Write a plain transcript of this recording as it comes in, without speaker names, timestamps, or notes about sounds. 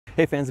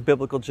Hey fans of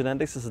biblical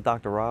genetics, this is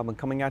Dr. Rob. I'm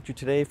coming at you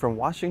today from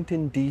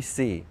Washington,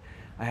 D.C.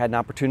 I had an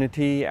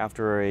opportunity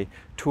after a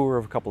tour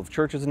of a couple of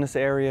churches in this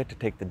area to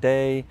take the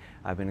day.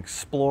 I've been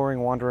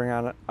exploring, wandering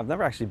on it. I've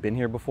never actually been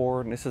here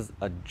before, and this is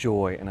a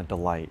joy and a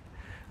delight.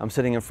 I'm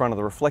sitting in front of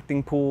the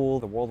reflecting pool,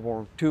 the World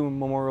War II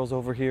memorials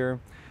over here.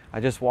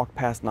 I just walked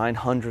past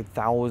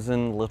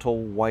 900,000 little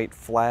white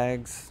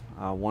flags,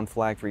 one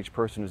flag for each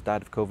person who's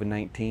died of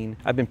COVID-19.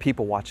 I've been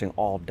people watching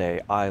all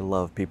day. I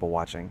love people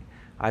watching.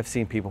 I've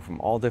seen people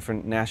from all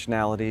different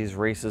nationalities,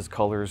 races,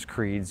 colors,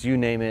 creeds, you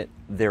name it,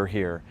 they're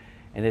here.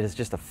 And it is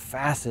just a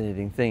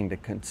fascinating thing to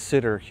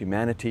consider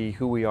humanity,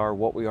 who we are,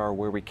 what we are,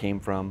 where we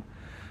came from.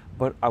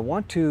 But I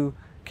want to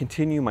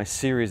continue my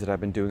series that I've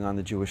been doing on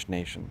the Jewish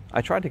nation.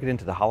 I tried to get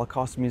into the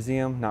Holocaust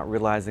Museum, not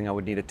realizing I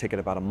would need a ticket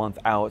about a month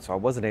out, so I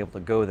wasn't able to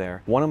go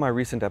there. One of my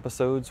recent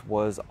episodes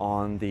was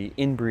on the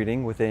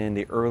inbreeding within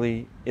the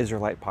early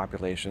Israelite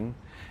population.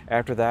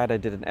 After that, I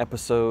did an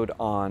episode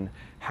on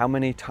how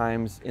many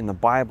times in the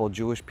Bible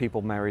Jewish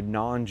people married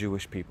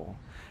non-Jewish people.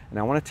 And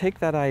I want to take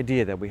that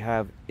idea that we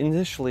have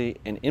initially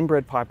an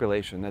inbred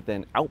population that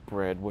then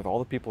outbred with all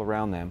the people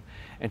around them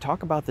and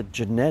talk about the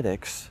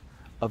genetics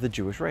of the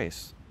Jewish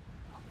race.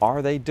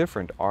 Are they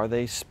different? Are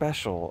they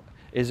special?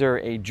 Is there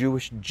a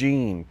Jewish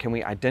gene? Can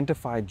we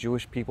identify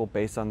Jewish people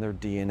based on their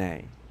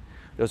DNA?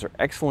 Those are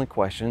excellent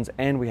questions,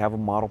 and we have a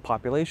model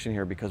population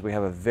here because we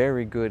have a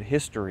very good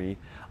history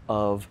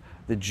of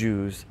the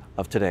Jews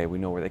of today. We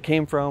know where they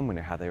came from, we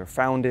know how they were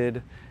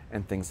founded,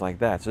 and things like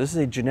that. So this is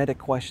a genetic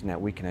question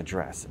that we can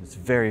address. It's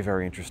very,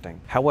 very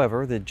interesting.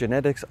 However, the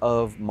genetics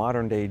of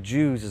modern day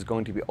Jews is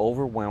going to be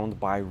overwhelmed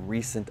by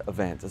recent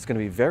events. It's going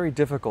to be very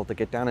difficult to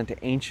get down into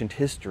ancient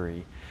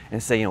history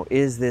and say,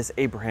 is this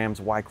Abraham's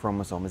Y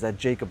chromosome? Is that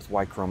Jacob's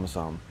Y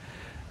chromosome?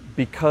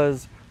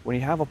 Because when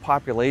you have a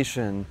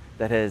population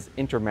that has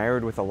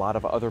intermarried with a lot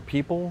of other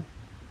people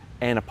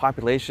and a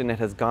population that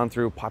has gone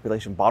through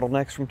population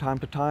bottlenecks from time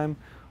to time,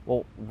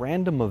 well,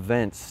 random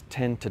events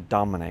tend to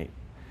dominate.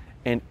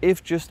 And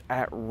if just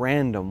at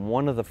random,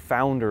 one of the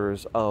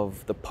founders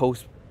of the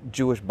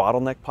post-Jewish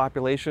bottleneck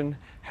population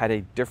had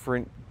a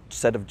different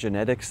set of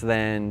genetics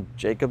than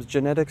Jacob's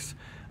genetics,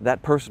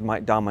 that person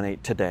might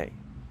dominate today.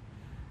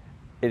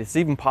 It's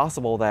even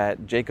possible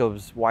that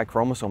Jacob's Y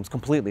chromosome is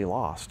completely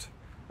lost.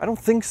 I don't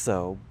think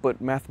so,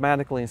 but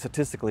mathematically and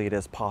statistically it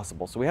is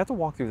possible. So we have to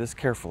walk through this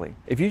carefully.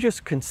 If you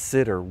just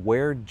consider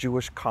where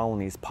Jewish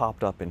colonies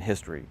popped up in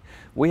history,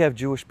 we have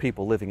Jewish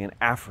people living in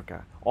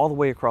Africa, all the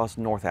way across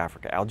North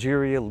Africa,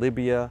 Algeria,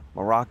 Libya,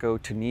 Morocco,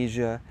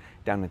 Tunisia,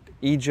 down into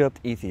Egypt,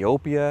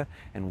 Ethiopia,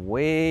 and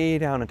way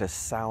down into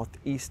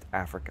Southeast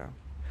Africa.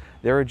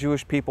 There are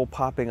Jewish people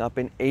popping up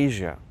in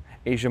Asia,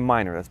 Asia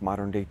Minor, that's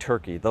modern day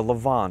Turkey, the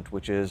Levant,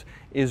 which is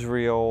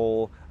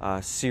Israel,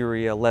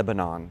 Syria,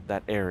 Lebanon,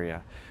 that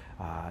area,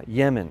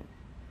 Yemen.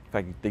 In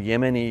fact, the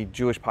Yemeni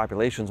Jewish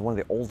population is one of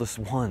the oldest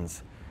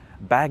ones.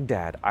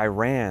 Baghdad,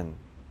 Iran,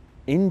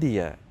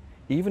 India,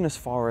 even as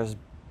far as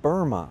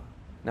Burma.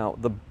 Now,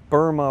 the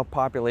Burma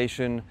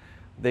population,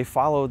 they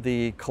followed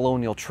the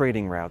colonial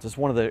trading routes. It's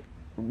one of the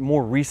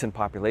more recent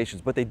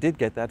populations, but they did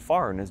get that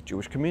far, and there's a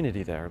Jewish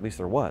community there, at least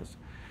there was.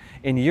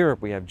 In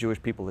Europe, we have Jewish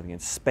people living in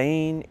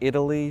Spain,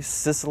 Italy,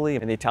 Sicily,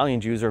 and the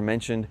Italian Jews are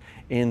mentioned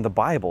in the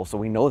Bible, so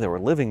we know they were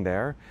living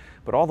there,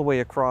 but all the way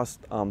across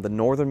the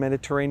northern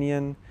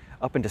Mediterranean,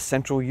 up into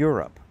Central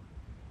Europe.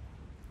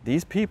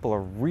 These people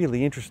are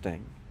really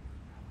interesting.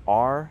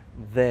 Are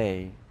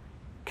they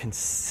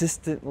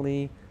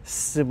consistently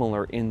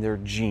similar in their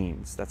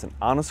genes? That's an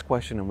honest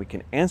question, and we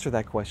can answer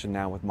that question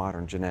now with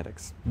modern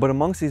genetics. But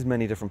amongst these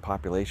many different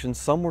populations,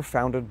 some were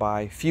founded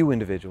by few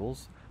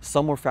individuals,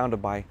 some were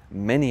founded by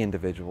many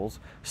individuals,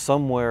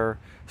 some were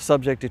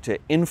subjected to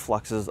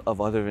influxes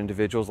of other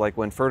individuals, like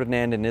when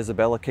Ferdinand and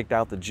Isabella kicked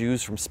out the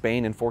Jews from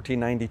Spain in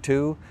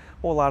 1492.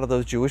 Well, a lot of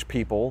those Jewish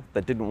people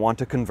that didn't want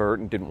to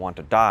convert and didn't want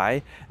to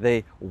die,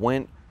 they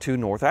went to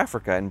North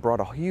Africa and brought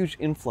a huge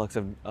influx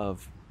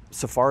of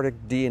Sephardic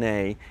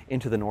DNA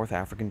into the North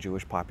African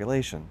Jewish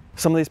population.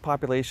 Some of these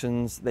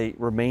populations, they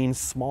remained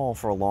small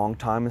for a long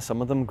time, and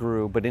some of them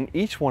grew, but in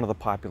each one of the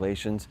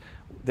populations,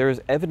 there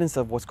is evidence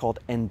of what's called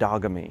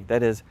endogamy.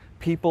 That is,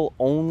 people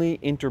only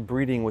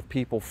interbreeding with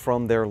people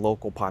from their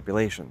local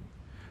population.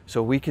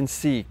 So we can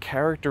see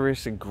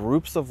characteristic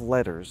groups of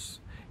letters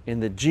in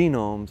the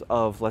genomes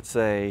of, let's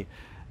say,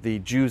 the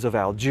Jews of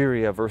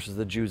Algeria versus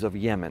the Jews of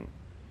Yemen.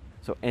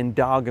 So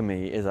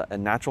endogamy is a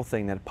natural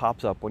thing that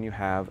pops up when you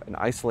have an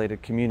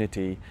isolated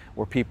community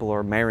where people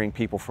are marrying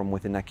people from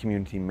within that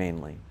community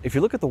mainly. If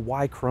you look at the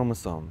Y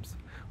chromosomes,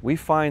 we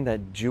find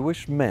that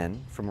Jewish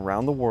men from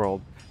around the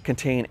world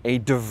contain a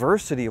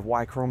diversity of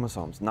Y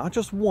chromosomes, not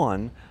just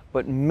one,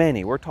 but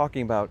many. We're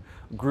talking about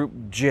group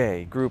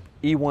J, group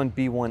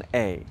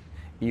E1B1A,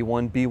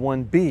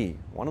 E1B1B.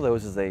 One of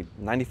those is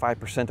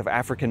 95% of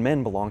African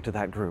men belong to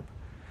that group.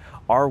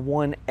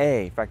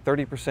 R1A, in fact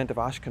 30% of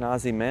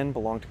Ashkenazi men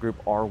belong to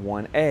group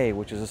R1A,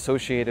 which is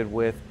associated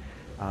with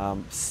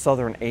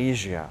Southern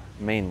Asia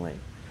mainly.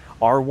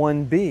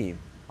 R1B,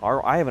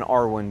 I have an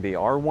R1b.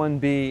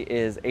 R1b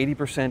is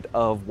 80%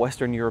 of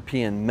Western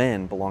European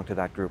men belong to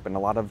that group, and a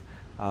lot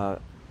of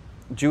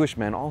Jewish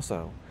men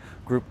also.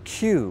 Group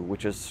Q,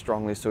 which is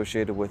strongly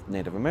associated with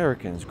Native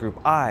Americans. Group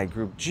I,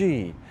 Group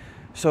G.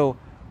 So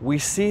we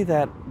see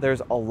that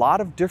there's a lot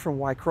of different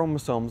Y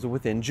chromosomes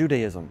within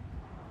Judaism.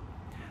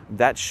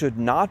 That should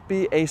not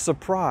be a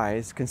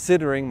surprise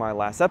considering my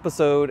last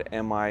episode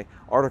and my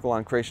article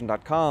on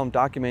creation.com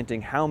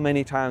documenting how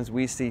many times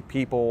we see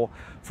people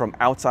from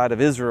outside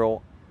of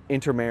Israel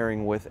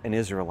intermarrying with an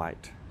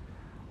Israelite.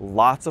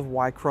 Lots of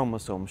Y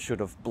chromosomes should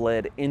have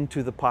bled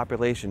into the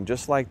population,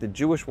 just like the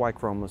Jewish Y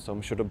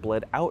chromosome should have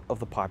bled out of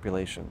the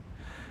population.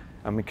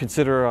 I mean,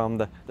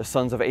 consider the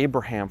sons of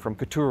Abraham from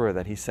Keturah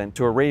that he sent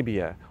to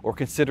Arabia, or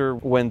consider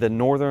when the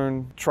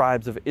northern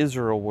tribes of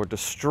Israel were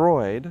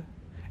destroyed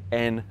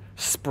and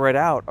spread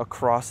out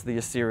across the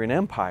Assyrian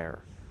Empire.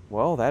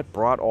 Well, that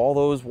brought all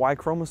those Y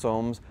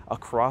chromosomes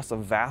across a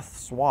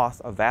vast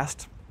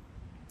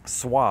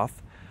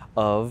swath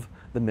of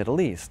the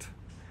Middle East.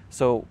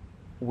 So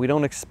we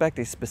don't expect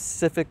a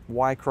specific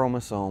Y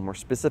chromosome or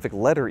specific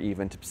letter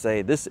even to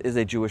say this is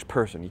a Jewish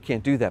person. You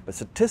can't do that, but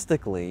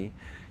statistically,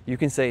 you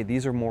can say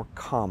these are more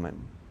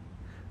common.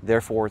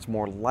 Therefore, it's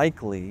more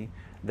likely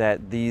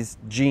that these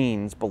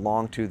genes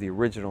belong to the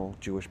original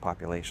Jewish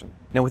population.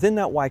 Now, within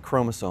that Y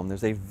chromosome,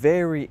 there's a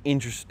very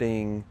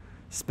interesting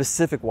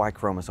specific Y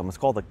chromosome. It's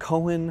called the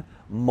Cohen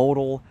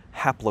Modal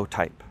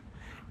haplotype.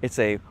 It's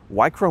a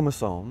Y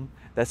chromosome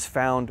that's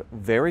found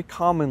very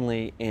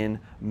commonly in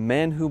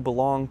men who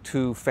belong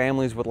to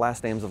families with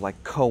last names of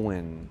like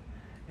Cohen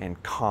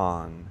and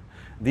Khan.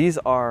 These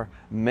are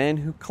men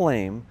who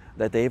claim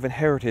that they've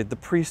inherited the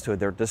priesthood.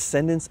 They're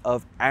descendants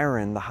of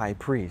Aaron, the high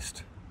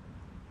priest.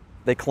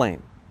 They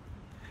claim.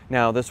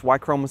 Now, this Y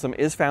chromosome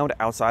is found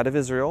outside of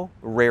Israel,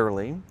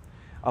 rarely.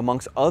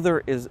 Amongst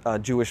other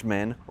Jewish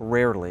men,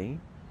 rarely.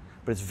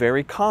 But it's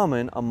very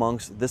common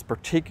amongst this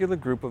particular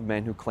group of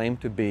men who claim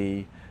to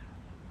be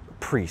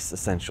priests,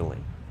 essentially,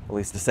 at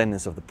least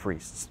descendants of the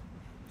priests.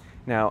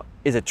 Now,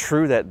 is it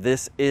true that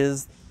this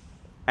is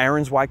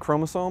Aaron's Y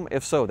chromosome?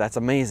 If so, that's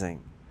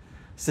amazing.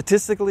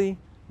 Statistically,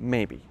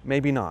 maybe,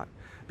 maybe not.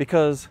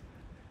 Because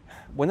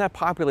when that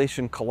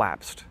population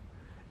collapsed,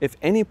 if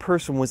any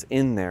person was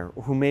in there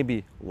who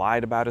maybe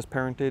lied about his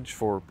parentage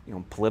for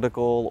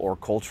political or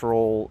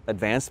cultural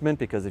advancement,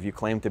 because if you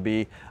claim to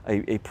be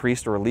a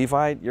priest or a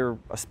Levite, you're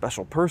a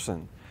special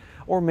person.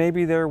 Or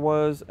maybe there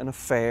was an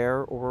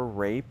affair or a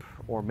rape,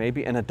 or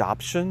maybe an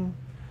adoption.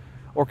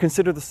 Or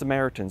consider the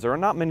Samaritans. There are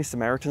not many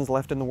Samaritans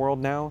left in the world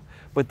now,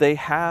 but they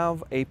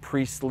have a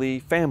priestly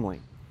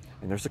family.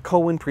 And there's a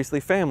Cohen priestly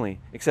family,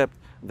 except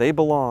they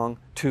belong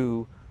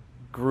to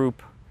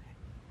group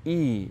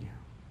E,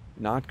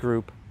 not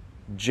group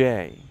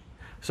J.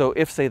 So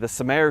if, say, the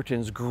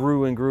Samaritans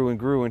grew and grew and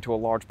grew into a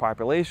large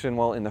population,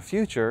 well, in the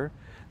future,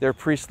 their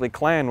priestly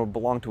clan would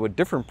belong to a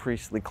different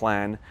priestly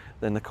clan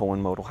than the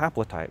Cohen modal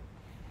haplotype.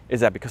 Is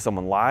that because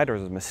someone lied, or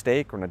is it a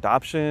mistake, or an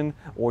adoption,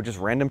 or just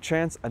random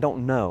chance? I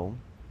don't know.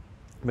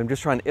 But I'm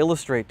just trying to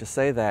illustrate to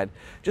say that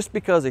just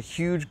because a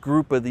huge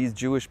group of these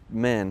Jewish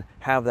men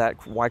have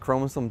that Y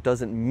chromosome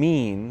doesn't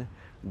mean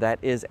that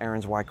is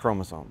Aaron's Y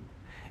chromosome.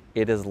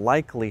 It is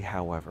likely,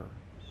 however,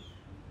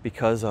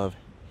 because of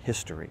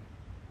history.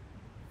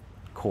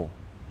 Cool.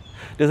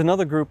 There's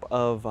another group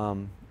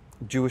of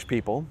Jewish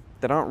people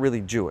that aren't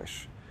really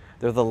Jewish.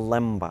 They're the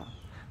Lemba.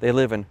 They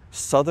live in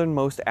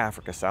southernmost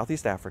Africa,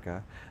 Southeast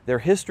Africa. Their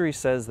history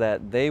says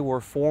that they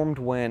were formed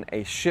when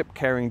a ship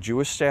carrying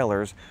Jewish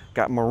sailors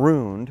got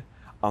marooned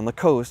on the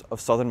coast of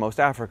southernmost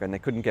Africa, and they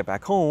couldn't get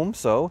back home,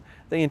 so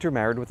they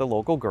intermarried with the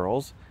local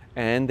girls,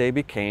 and they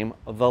became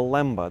the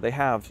Lemba. They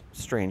have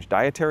strange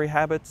dietary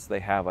habits.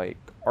 They have a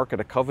Ark of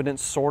the Covenant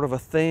sort of a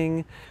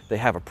thing. They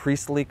have a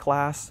priestly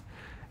class.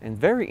 And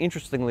very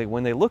interestingly,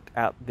 when they looked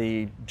at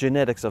the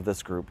genetics of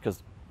this group,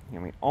 because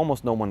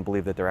almost no one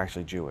believed that they're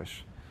actually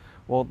Jewish.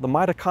 Well, the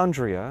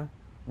mitochondria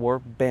were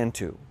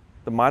Bantu.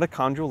 The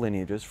mitochondrial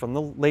lineages from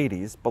the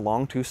ladies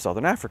belong to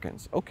Southern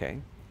Africans.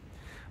 Okay.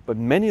 But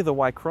many of the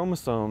Y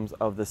chromosomes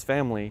of this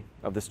family,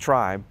 of this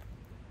tribe,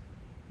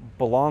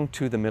 belong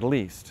to the Middle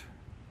East.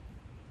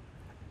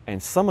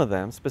 And some of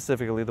them,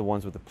 specifically the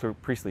ones with the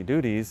priestly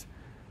duties,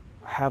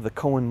 have the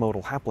Cohen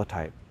modal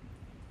haplotype.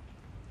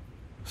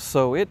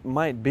 So it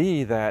might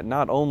be that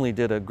not only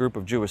did a group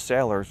of Jewish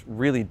sailors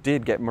really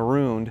did get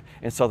marooned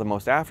in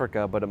southernmost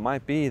Africa, but it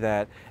might be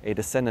that a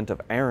descendant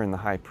of Aaron, the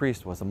high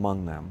priest, was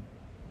among them.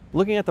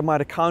 Looking at the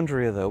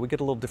mitochondria, though, we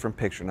get a little different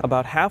picture.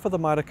 About half of the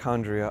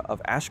mitochondria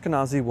of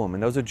Ashkenazi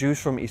women, those are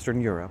Jews from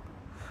Eastern Europe,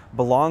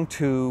 belong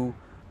to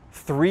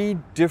 3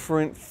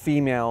 different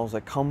females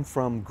that come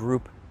from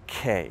group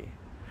K.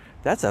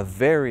 That's a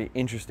very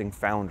interesting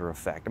founder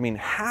effect. I mean,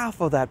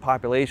 half of that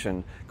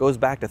population goes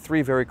back to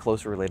 3 very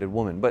closely related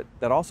women, but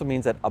that also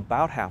means that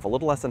about half, a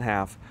little less than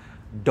half,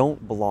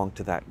 don't belong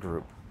to that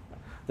group.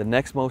 The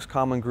next most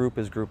common group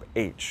is group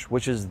H,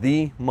 which is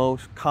the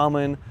most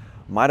common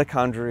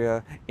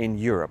mitochondria in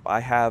Europe.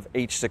 I have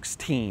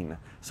H16,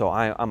 So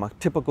I'm a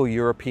typical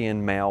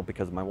European male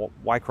because of my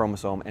Y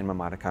chromosome and my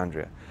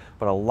mitochondria.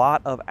 But a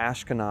lot of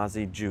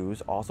Ashkenazi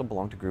Jews also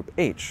belong to group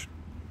H.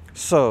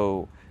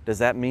 So does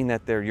that mean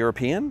that they're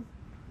European?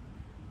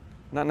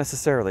 Not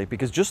necessarily,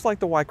 because just like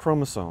the Y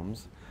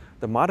chromosomes,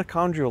 the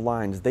mitochondrial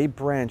lines, they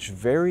branch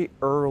very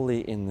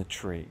early in the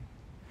tree.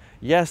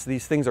 Yes,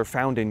 these things are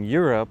found in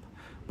Europe,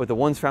 but the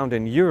ones found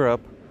in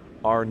Europe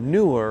are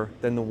newer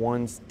than the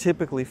ones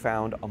typically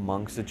found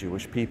amongst the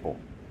Jewish people.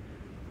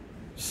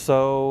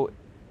 So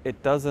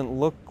it doesn't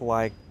look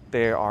like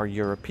they are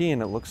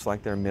European, it looks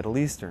like they're Middle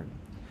Eastern.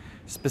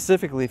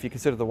 Specifically, if you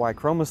consider the Y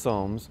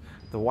chromosomes,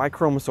 the Y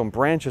chromosome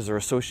branches are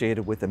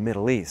associated with the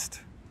Middle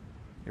East.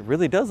 It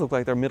really does look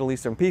like they're Middle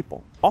Eastern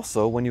people.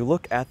 Also, when you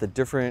look at the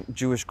different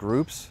Jewish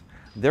groups,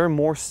 they're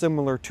more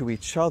similar to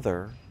each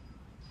other,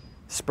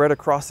 spread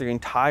across the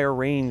entire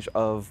range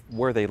of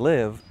where they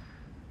live,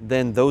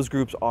 than those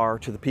groups are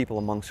to the people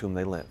amongst whom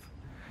they live.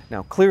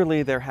 Now,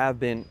 clearly there have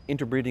been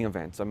interbreeding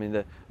events. I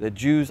mean, the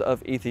Jews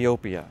of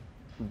Ethiopia,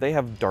 they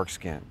have dark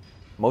skin.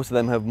 Most of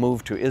them have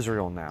moved to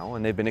Israel now,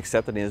 and they've been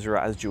accepted in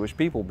Israel as Jewish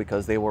people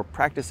because they were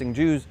practicing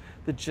Jews.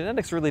 The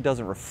genetics really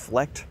doesn't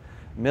reflect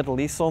Middle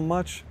East so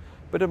much,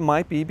 but it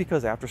might be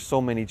because after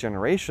so many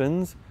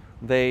generations,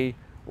 the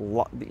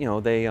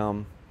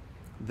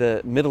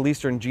Middle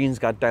Eastern genes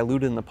got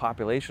diluted in the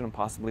population and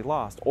possibly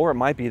lost. Or it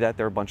might be that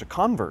they're a bunch of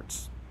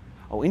converts.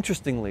 Oh,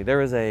 interestingly,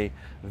 there is a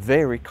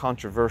very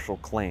controversial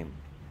claim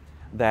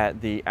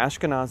that the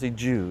Ashkenazi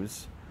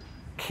Jews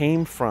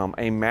came from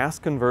a mass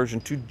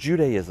conversion to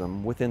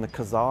Judaism within the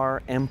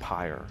Khazar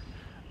Empire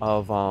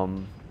of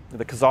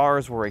the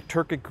Khazars were a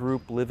Turkic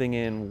group living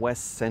in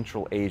West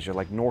Central Asia,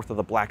 like north of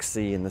the Black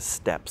Sea in the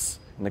steppes,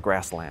 in the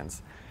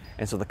grasslands.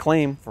 And so the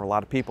claim for a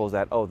lot of people is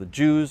that, oh, the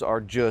Jews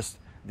are just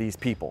these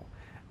people.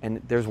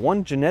 And there's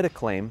one genetic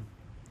claim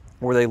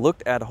where they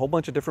looked at a whole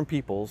bunch of different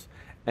peoples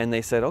and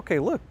they said, okay,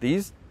 look,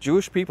 these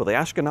Jewish people, the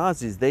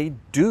Ashkenazis, they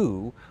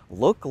do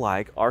look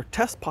like our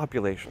test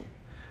population.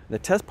 The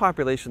test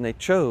population they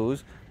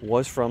chose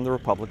was from the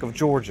Republic of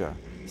Georgia,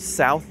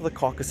 south of the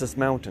Caucasus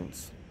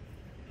Mountains.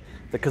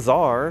 The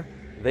Khazar,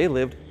 they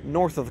lived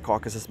north of the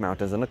Caucasus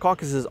Mountains, and the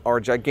Caucasus are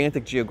a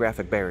gigantic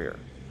geographic barrier.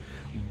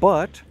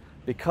 But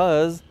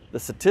because the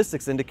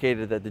statistics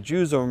indicated that the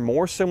Jews are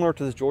more similar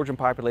to the Georgian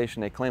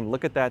population, they claimed,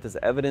 look at that as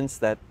evidence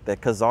that the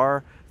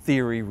Khazar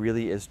theory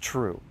really is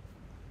true.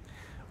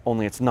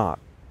 Only it's not.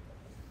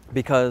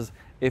 Because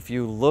if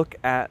you look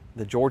at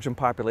the Georgian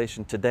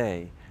population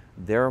today,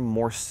 they're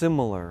more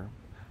similar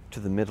to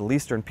the Middle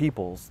Eastern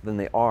peoples than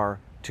they are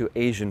to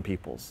Asian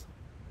peoples.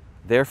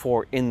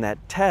 Therefore, in that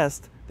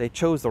test, they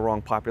chose the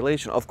wrong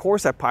population. Of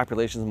course, that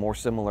population is more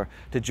similar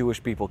to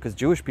Jewish people because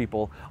Jewish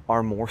people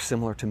are more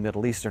similar to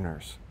Middle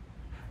Easterners,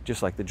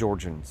 just like the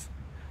Georgians.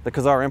 The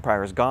Khazar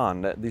Empire is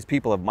gone. These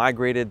people have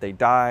migrated, they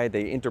died,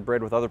 they interbred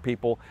with other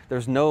people.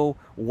 There's no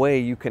way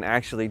you can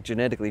actually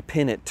genetically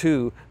pin it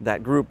to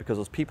that group because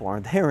those people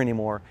aren't there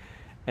anymore.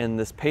 And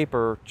this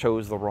paper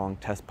chose the wrong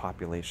test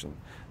population.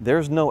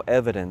 There's no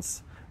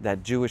evidence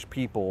that Jewish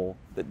people,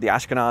 the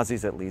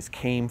Ashkenazis at least,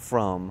 came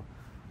from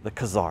the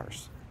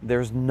Khazars.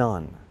 There's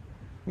none.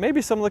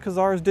 Maybe some of the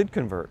Khazars did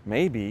convert,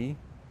 maybe,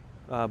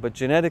 but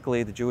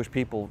genetically the Jewish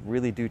people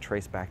really do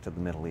trace back to the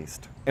Middle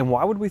East. And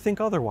why would we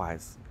think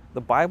otherwise? The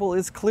Bible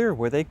is clear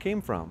where they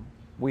came from.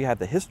 We have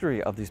the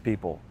history of these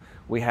people.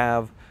 We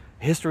have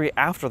history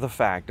after the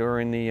fact,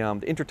 during the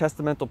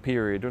intertestamental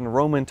period, during the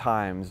Roman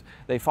times.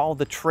 They followed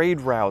the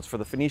trade routes for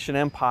the Phoenician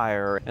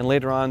Empire, and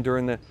later on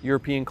during the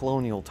European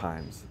colonial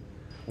times.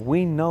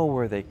 We know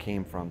where they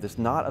came from. There's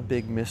not a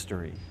big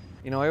mystery.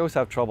 You know, I always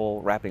have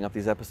trouble wrapping up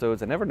these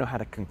episodes. I never know how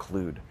to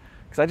conclude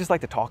because I just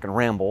like to talk and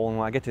ramble, and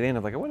when I get to the end,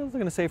 I'm like, what else am I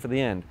going to say for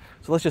the end?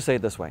 So let's just say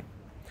it this way.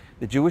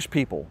 The Jewish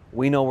people,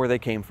 we know where they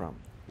came from.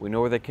 We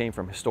know where they came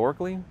from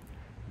historically,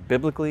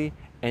 biblically,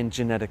 and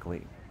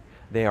genetically.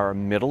 They are a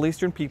Middle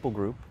Eastern people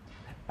group,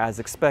 as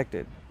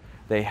expected.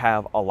 They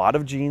have a lot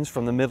of genes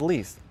from the Middle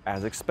East,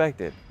 as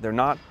expected. They're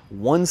not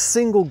one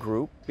single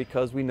group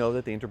because we know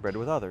that they interbred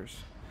with others.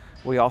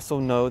 We also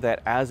know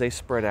that as they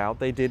spread out,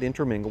 they did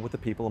intermingle with the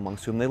people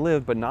amongst whom they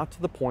lived, but not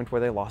to the point where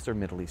they lost their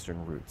Middle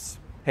Eastern roots.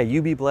 Hey,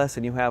 you be blessed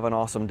and you have an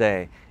awesome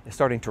day. It's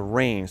starting to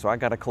rain, so I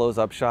got to close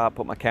up shop,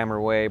 put my camera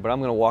away, but I'm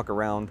going to walk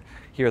around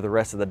here the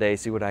rest of the day,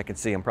 see what I can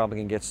see. I'm probably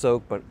going to get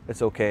soaked, but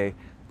it's okay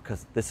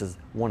because this is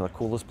one of the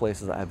coolest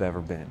places I've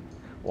ever been.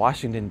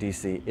 Washington,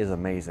 D.C. is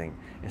amazing.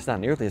 It's not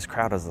nearly as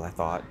crowded as I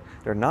thought.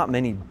 There are not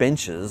many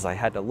benches. I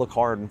had to look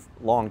hard and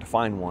long to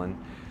find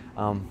one,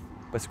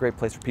 but it's a great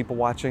place for people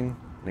watching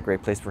and a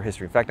great place for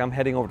history. In fact, I'm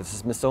heading over to the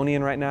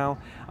Smithsonian right now.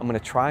 I'm going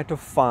to try to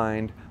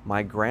find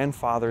my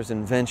grandfather's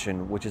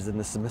invention, which is in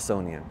the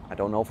Smithsonian. I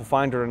don't know if we'll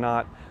find it or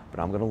not, but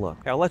I'm going to look.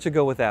 I'll let you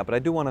go with that, but I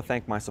do want to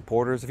thank my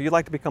supporters. If you'd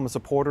like to become a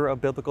supporter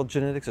of Biblical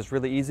Genetics, it's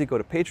really easy. Go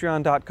to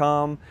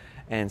patreon.com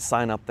and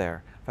sign up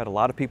there. I've had a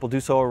lot of people do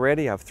so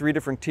already. I have 3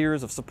 different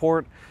tiers of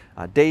support.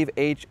 Dave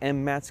H.,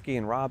 M. Matsky,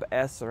 and Rob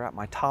S. are at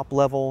my top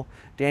level.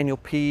 Daniel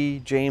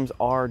P., James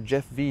R.,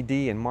 Jeff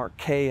V.D., and Mark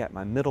K. at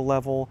my middle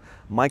level.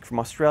 Mike from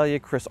Australia,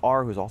 Chris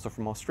R., who's also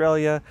from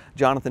Australia,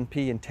 Jonathan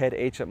P. and Ted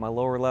H. at my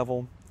lower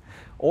level.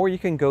 Or you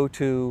can go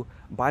to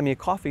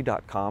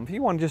buymeacoffee.com if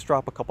you want to just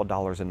drop a couple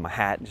dollars in my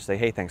hat and just say,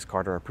 hey, thanks,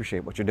 Carter, I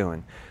appreciate what you're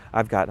doing.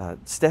 I've got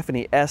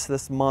Stephanie S.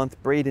 this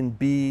month, Braden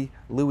B.,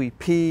 Louis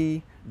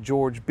P.,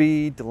 George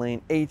B.,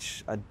 Delane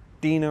H.,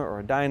 Adina or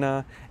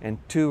Adina, and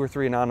 2 or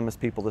 3 anonymous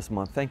people this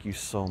month. Thank you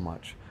so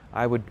much.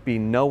 I would be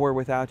nowhere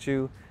without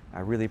you.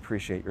 I really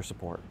appreciate your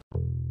support.